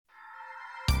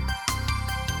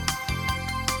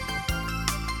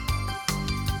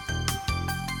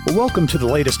Welcome to the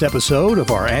latest episode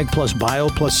of our Ag Plus Bio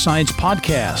Plus Science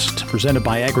podcast, presented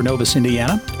by Agronovus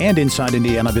Indiana and Inside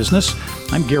Indiana Business.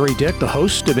 I'm Gary Dick, the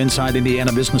host of Inside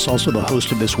Indiana Business, also the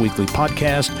host of this weekly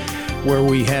podcast, where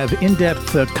we have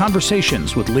in-depth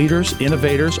conversations with leaders,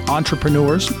 innovators,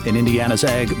 entrepreneurs in Indiana's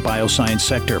ag bioscience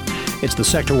sector. It's the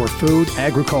sector where food,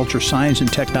 agriculture, science,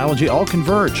 and technology all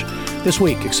converge. This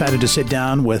week, excited to sit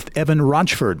down with Evan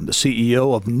Rochford, the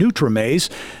CEO of NutriMaize.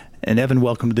 And Evan,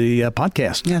 welcome to the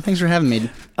podcast. Yeah, thanks for having me.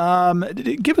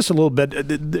 Give us a little bit.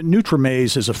 The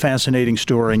NutriMaize is a fascinating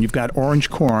story, and you've got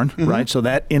orange corn, right? So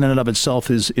that in and of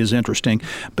itself is interesting.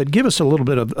 But give us a little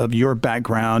bit of your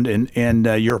background and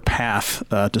your path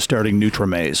to starting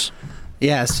NutriMaize.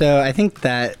 Yeah, so I think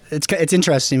that it's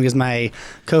interesting because my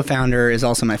co-founder is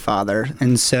also my father.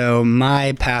 And so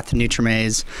my path to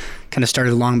NutriMaize kind of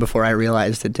started long before I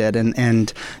realized it did.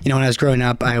 And you know, when I was growing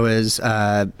up, I was,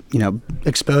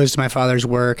 exposed to my father's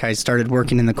work. I started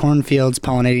working in the cornfields,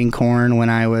 pollinating corn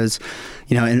when I was,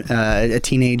 a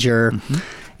teenager. Mm-hmm.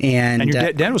 And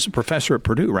your dad was a professor at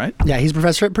Purdue, right? Yeah, he's a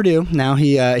professor at Purdue. Now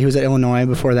he was at Illinois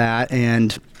before that.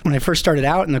 And when I first started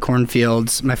out in the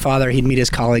cornfields, my father, he'd meet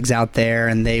his colleagues out there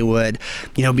and they would,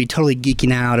 be totally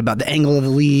geeking out about the angle of the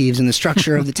leaves and the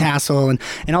structure of the tassel and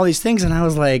all these things. And I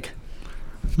was like,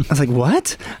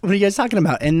 what? What are you guys talking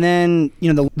about? And then,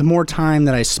 the more time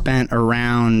that I spent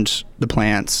around the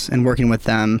plants and working with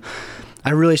them,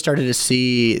 I really started to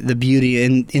see the beauty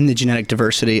in the genetic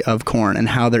diversity of corn and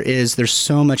how there's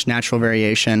so much natural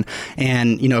variation.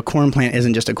 And, a corn plant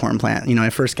isn't just a corn plant. I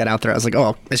first got out there, I was like,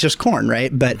 oh, it's just corn,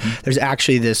 right? But there's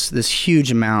actually this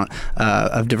huge amount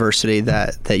of diversity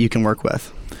that you can work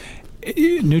with.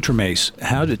 NutriMaize,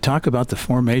 how to talk about the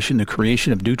formation, the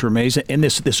creation of NutriMaize, and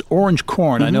this orange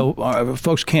corn. I know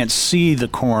folks can't see the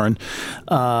corn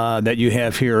that you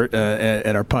have here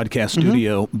at our podcast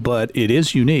studio, but it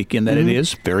is unique in that it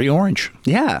is very orange.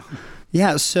 Yeah.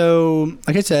 Yeah, so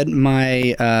like I said,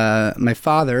 my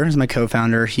father is my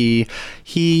co-founder. He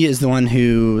is the one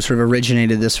who sort of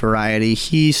originated this variety.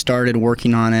 He started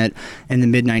working on it in the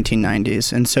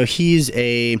mid-1990s, and so he's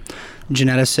a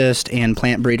geneticist and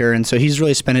plant breeder, and so he's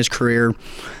really spent his career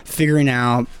figuring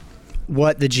out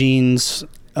what the genes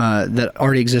that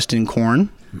already exist in corn,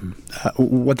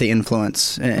 what they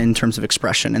influence in terms of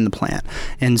expression in the plant.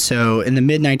 And so in the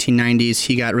mid-1990s,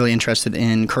 he got really interested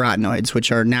in carotenoids, which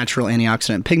are natural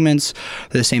antioxidant pigments.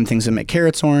 They're the same things that make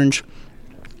carrots orange.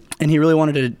 And he really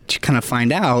wanted to kind of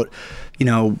find out,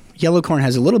 yellow corn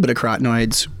has a little bit of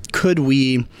carotenoids. Could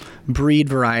we breed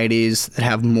varieties that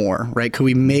have more, right? Could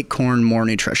we make corn more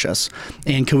nutritious?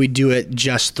 And could we do it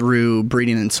just through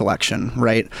breeding and selection,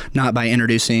 right? Not by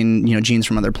introducing, genes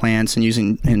from other plants and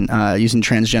using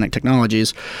transgenic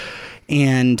technologies.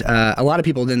 And a lot of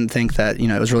people didn't think that,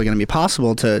 it was really going to be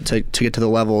possible to get to the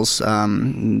levels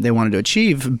they wanted to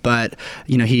achieve. But,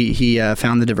 he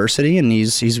found the diversity, and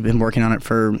he's been working on it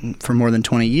for more than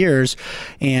 20 years.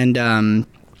 And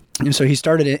so he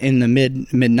started it in the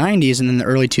mid-90s, and in the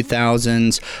early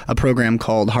 2000s, a program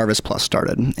called Harvest Plus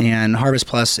started. And Harvest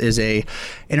Plus is a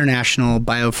international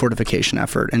biofortification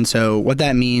effort. And so what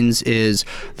that means is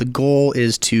the goal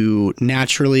is to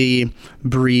naturally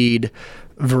breed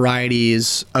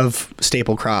varieties of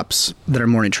staple crops that are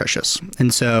more nutritious.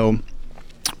 And so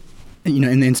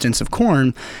in the instance of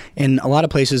corn, in a lot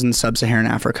of places in sub-Saharan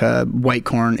Africa, white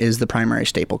corn is the primary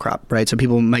staple crop, right? So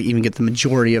people might even get the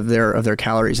majority of their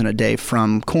calories in a day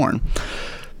from corn.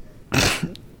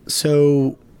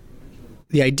 So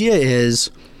the idea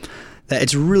is that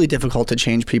it's really difficult to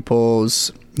change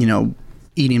people's,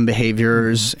 eating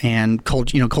behaviors and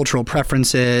cultural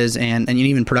preferences and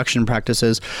even production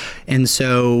practices. And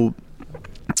so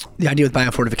the idea with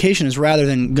biofortification is rather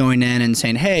than going in and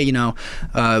saying, hey, you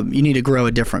need to grow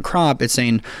a different crop, it's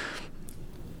saying,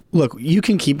 look, you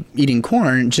can keep eating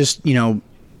corn, just,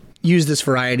 use this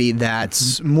variety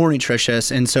that's more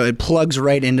nutritious. And so it plugs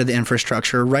right into the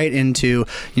infrastructure, right into,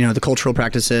 the cultural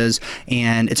practices.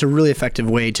 And it's a really effective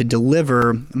way to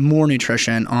deliver more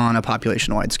nutrition on a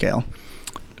population-wide scale.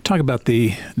 Talk about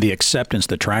the acceptance,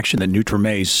 the traction that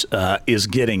NutriMaize is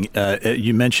getting.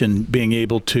 You mentioned being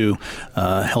able to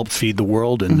help feed the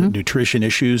world and nutrition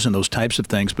issues and those types of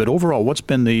things. But overall, what's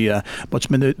been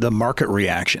the market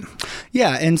reaction?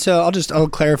 Yeah, and so I'll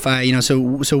clarify. So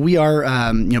we are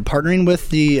partnering with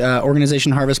the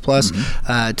organization Harvest Plus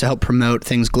to help promote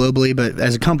things globally. But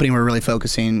as a company, we're really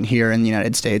focusing here in the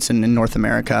United States and in North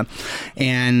America,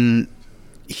 and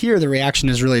here the reaction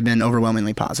has really been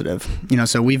overwhelmingly positive.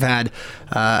 So we've had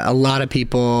a lot of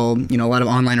people, a lot of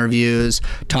online reviews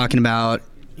talking about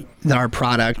our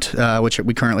product, which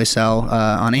we currently sell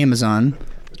on Amazon.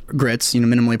 grits,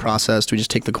 minimally processed. We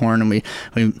just take the corn and we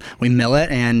mill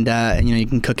it, and you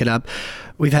can cook it up.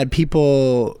 We've had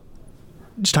people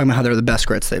just talking about how they're the best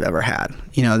grits they've ever had.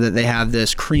 That they have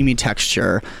this creamy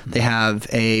texture, they have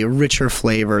a richer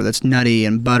flavor that's nutty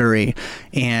and buttery,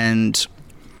 and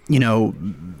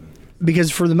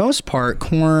because for the most part,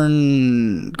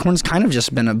 corn's kind of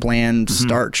just been a bland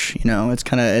starch.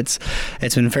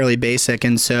 It's been fairly basic,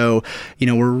 and so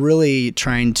we're really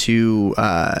trying to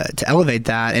elevate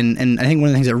that. And I think one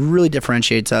of the things that really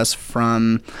differentiates us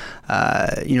from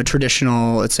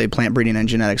traditional, let's say, plant breeding and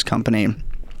genetics company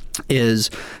is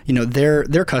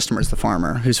their customer is the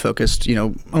farmer who's focused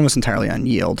almost entirely on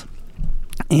yield,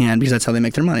 and because that's how they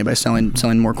make their money, by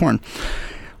selling more corn.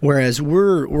 Whereas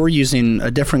we're using a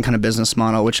different kind of business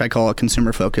model, which I call a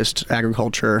consumer-focused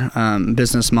agriculture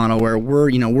business model, where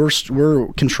we're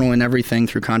controlling everything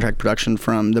through contract production,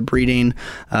 from the breeding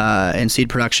and seed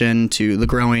production to the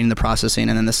growing, the processing,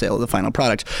 and then the sale of the final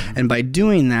product. And by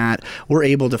doing that, we're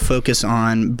able to focus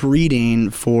on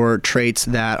breeding for traits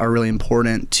that are really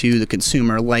important to the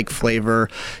consumer, like flavor,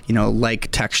 like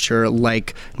texture,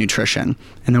 like nutrition.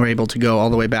 And then we're able to go all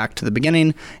the way back to the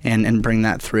beginning and bring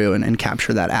that through and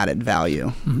capture that added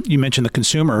value. You mentioned the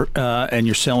consumer, and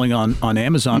you're selling on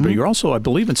Amazon, but you're also, I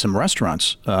believe, in some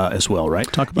restaurants as well,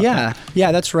 right? Talk about that.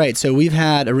 Yeah, that's right. So we've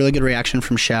had a really good reaction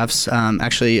from chefs.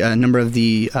 Actually, a number of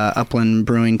the Upland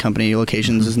Brewing Company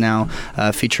locations is now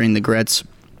featuring the grits.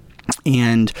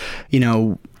 And,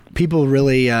 people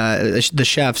really, the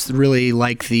chefs really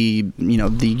like the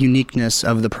uniqueness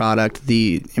of the product.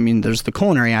 There's the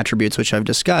culinary attributes, which I've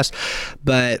discussed,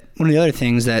 but one of the other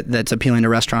things that's appealing to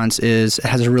restaurants is it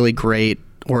has a really great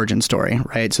origin story,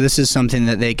 right? So this is something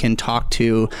that they can talk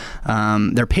to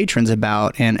their patrons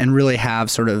about and really have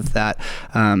sort of that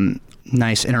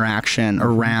nice interaction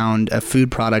around a food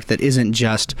product that isn't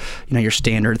just your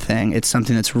standard thing. It's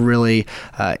something that's really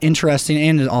interesting,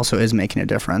 and it also is making a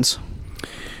difference.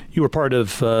 You were part of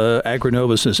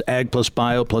Agrinovus's Ag Plus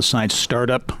Bio Plus Science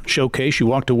Startup Showcase. You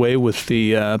walked away with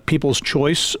the People's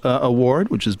Choice Award,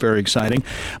 which is very exciting.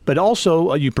 But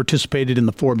also, you participated in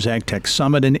the Forbes Ag Tech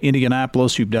Summit in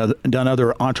Indianapolis. You've done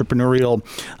other entrepreneurial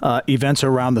events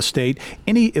around the state.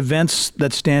 Any events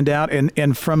that stand out?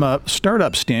 And from a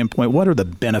startup standpoint, what are the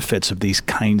benefits of these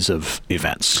kinds of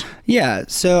events? Yeah,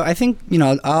 so I think,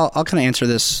 I'll kind of answer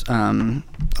this a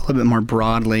little bit more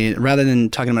broadly. Rather than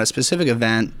talking about a specific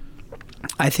event,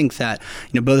 I think that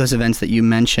both those events that you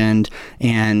mentioned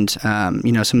and some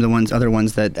of the other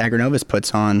ones that Agrinovus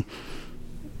puts on,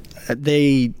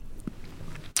 they're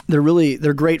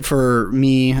great for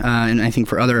me and I think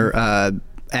for other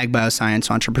ag bioscience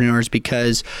entrepreneurs,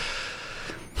 because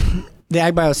the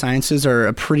ag biosciences are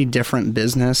a pretty different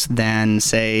business than,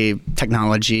 say,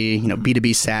 technology,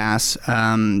 B2B SaaS.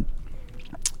 I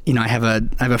have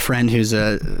a friend who's has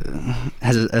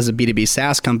a B2B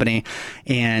SaaS company,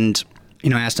 and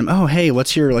I asked him, "Oh, hey,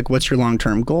 what's your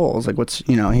long-term goals? Like,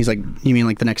 he's like, "You mean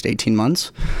like the next 18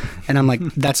 months?" And I'm like,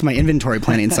 "That's my inventory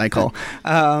planning cycle."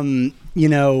 So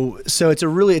it's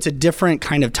a different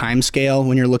kind of time scale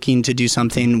when you're looking to do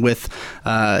something with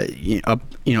a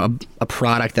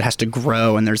product that has to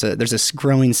grow, and there's this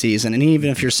growing season. And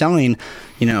even if you're selling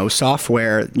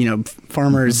software,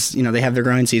 farmers they have their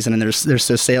growing season, and there's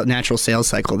a natural sales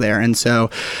cycle there. And so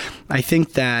I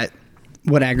think that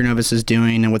what Agrinovus is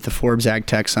doing and what the Forbes Ag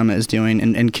Tech Summit is doing,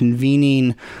 and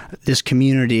convening this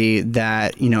community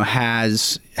that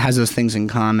has those things in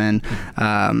common,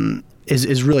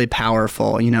 is really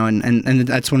powerful, and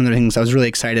that's one of the things I was really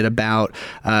excited about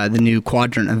the new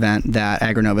Quadrant event that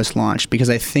Agrinovus launched,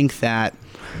 because I think that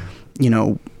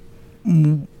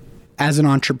as an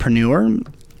entrepreneur,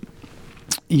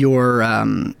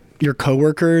 your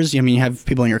coworkers, you have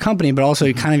people in your company, but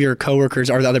also kind of your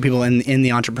coworkers are the other people in the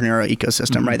entrepreneurial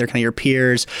ecosystem, right? They're kind of your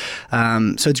peers.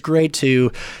 So it's great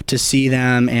to see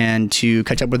them and to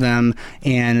catch up with them,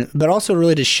 but also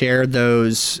really to share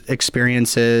those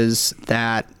experiences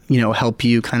that help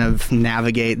you kind of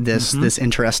navigate this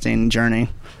interesting journey.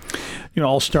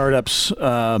 All startups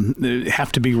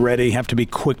have to be ready, have to be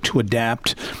quick to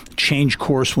adapt, change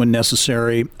course when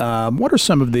necessary. What are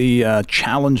some of the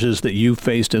challenges that you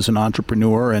faced as an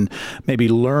entrepreneur and maybe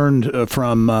learned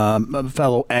from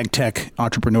fellow ag tech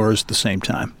entrepreneurs at the same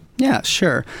time? Yeah,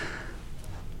 sure.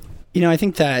 I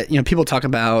think that people talk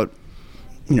about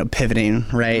pivoting,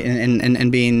 right,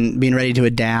 and being ready to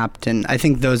adapt, and I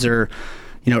think those are.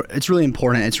 It's really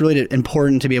important. It's really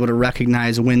important to be able to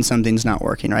recognize when something's not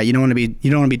working, right? You don't want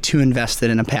to be too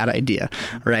invested in a bad idea,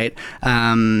 right?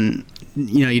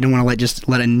 You don't want to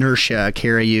let inertia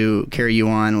carry you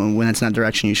on when that's not the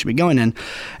direction you should be going in.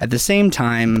 At the same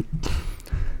time,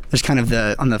 there's kind of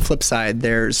on the flip side,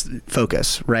 there's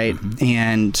focus, right?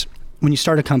 And when you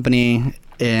start a company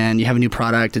and you have a new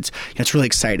product, it's really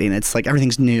exciting. It's like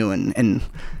everything's new and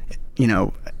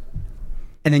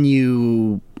then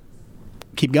you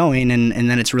keep going and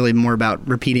then it's really more about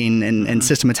repeating and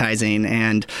systematizing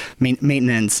and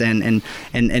maintenance and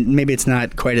maybe it's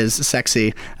not quite as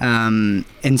sexy. And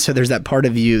so there's that part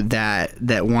of you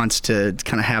that wants to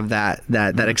kind of have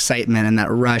that excitement and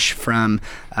that rush from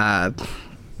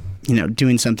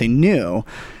doing something new.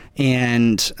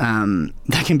 And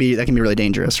that can be really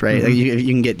dangerous, right? Like you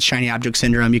can get shiny object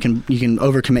syndrome. You can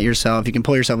overcommit yourself. You can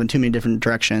pull yourself in too many different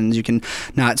directions. You can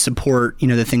not support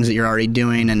the things that you're already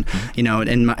doing. And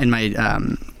in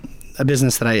my a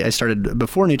business that I started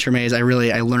before NutriMaze, I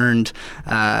learned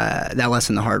that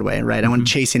lesson the hard way, right? I went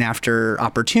chasing after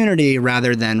opportunity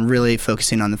rather than really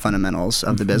focusing on the fundamentals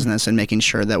of the business and making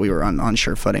sure that we were on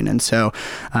sure footing. And so.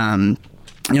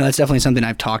 That's definitely something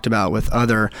I've talked about with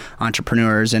other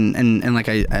entrepreneurs. And like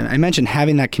I mentioned,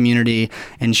 having that community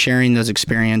and sharing those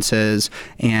experiences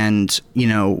and,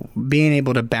 being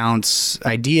able to bounce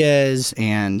ideas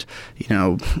and,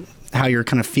 how you're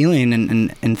kind of feeling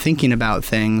and thinking about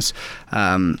things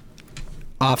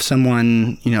off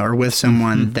someone, or with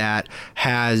someone that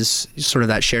has sort of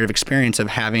that shared experience of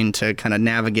having to kind of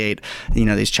navigate,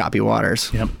 these choppy waters.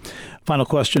 Yep. Final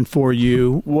question for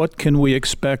you. What can we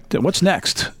expect? What's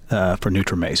next for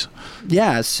NutriMaze?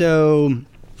 Yeah, so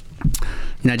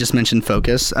I just mentioned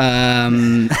focus.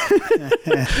 I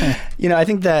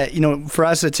think that for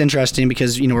us it's interesting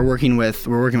because we're working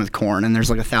with corn, and there's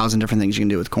like 1,000 different things you can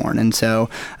do with corn, and so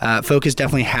focus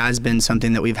definitely has been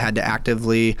something that we've had to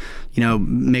actively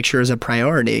make sure is a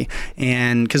priority,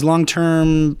 and because long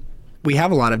term. We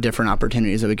have a lot of different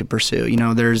opportunities that we could pursue.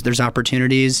 There's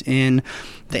opportunities in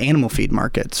the animal feed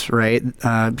markets, right,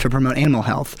 to promote animal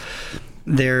health.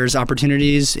 There's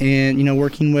opportunities in,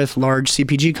 working with large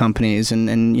CPG companies and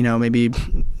maybe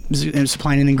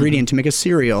supplying an ingredient to make a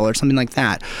cereal or something like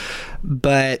that.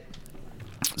 But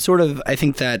sort of, I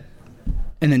think that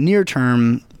in the near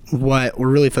term, what we're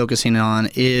really focusing on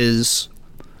is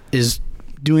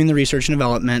doing the research and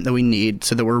development that we need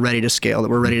so that we're ready to scale, that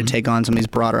we're ready to take on some of these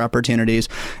broader opportunities.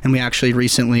 And we actually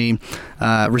recently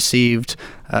received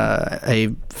a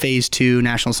Phase 2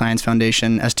 National Science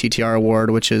Foundation STTR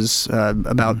award, which is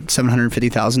about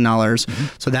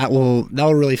 $750,000. So that will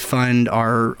really fund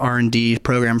our R&D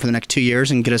program for the next 2 years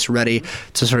and get us ready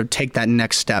to sort of take that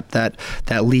next step, that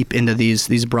leap into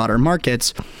these broader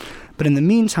markets. But in the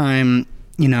meantime,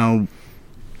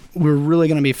 we're really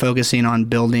going to be focusing on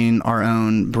building our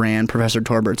own brand, Professor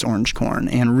Torbert's Orange Corn,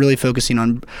 and really focusing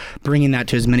on bringing that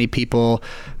to as many people,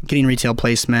 getting retail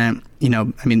placement.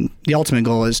 The ultimate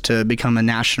goal is to become a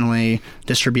nationally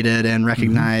distributed and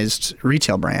recognized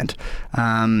retail brand.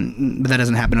 But that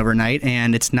doesn't happen overnight,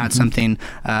 and it's not something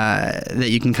that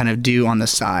you can kind of do on the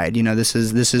side. This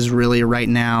is really right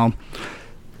now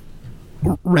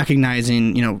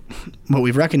recognizing, what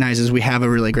we've recognized is we have a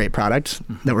really great product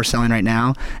that we're selling right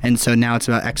now. And so now it's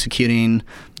about executing,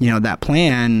 that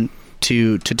plan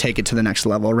to take it to the next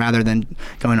level rather than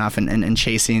going off and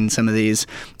chasing some of these,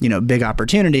 big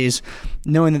opportunities,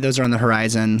 knowing that those are on the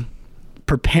horizon,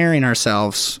 preparing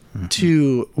ourselves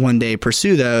to one day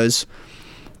pursue those,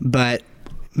 but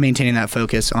maintaining that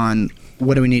focus on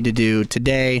what do we need to do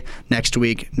today, next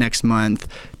week, next month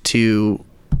to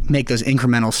make those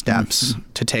incremental steps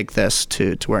to take this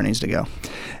to where it needs to go.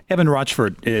 Evan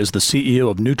Rochford is the CEO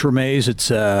of NutriMaze. It's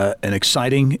an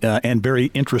exciting and very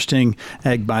interesting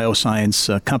ag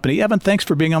bioscience company. Evan, thanks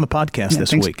for being on the podcast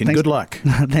this week, and good luck.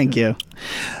 Thank you.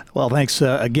 Well, thanks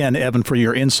again, Evan, for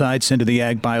your insights into the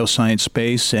ag bioscience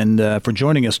space and for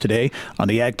joining us today on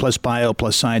the Ag Plus Bio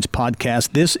Plus Science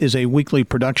podcast. This is a weekly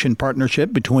production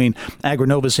partnership between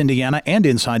AgriNovus Indiana and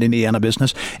Inside Indiana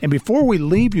Business. And before we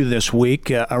leave you this week,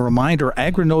 a reminder,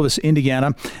 AgriNovus Indiana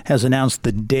has announced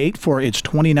the date for its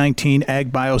 2019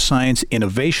 Ag Bioscience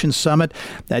Innovation Summit.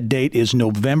 That date is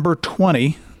November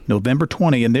 20,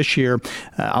 and this year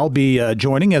I'll be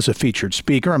joining as a featured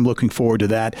speaker. I'm looking forward to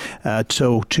that.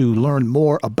 So to learn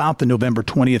more about the November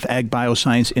 20th Ag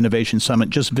Bioscience Innovation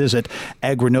Summit, just visit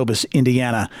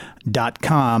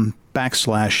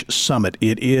agrinovusindiana.com/summit.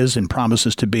 It is and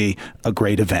promises to be a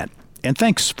great event. And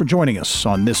thanks for joining us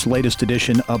on this latest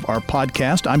edition of our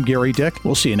podcast. I'm Gary Dick.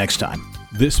 We'll see you next time.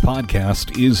 This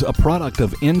podcast is a product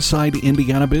of Inside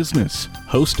Indiana Business,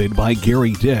 hosted by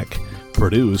Gary Dick,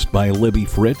 produced by Libby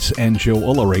Fritz and Joe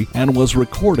Ullery, and was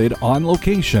recorded on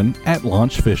location at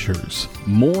Launch Fishers.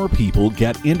 More people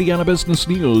get Indiana business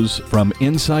news from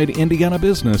Inside Indiana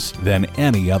Business than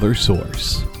any other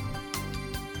source.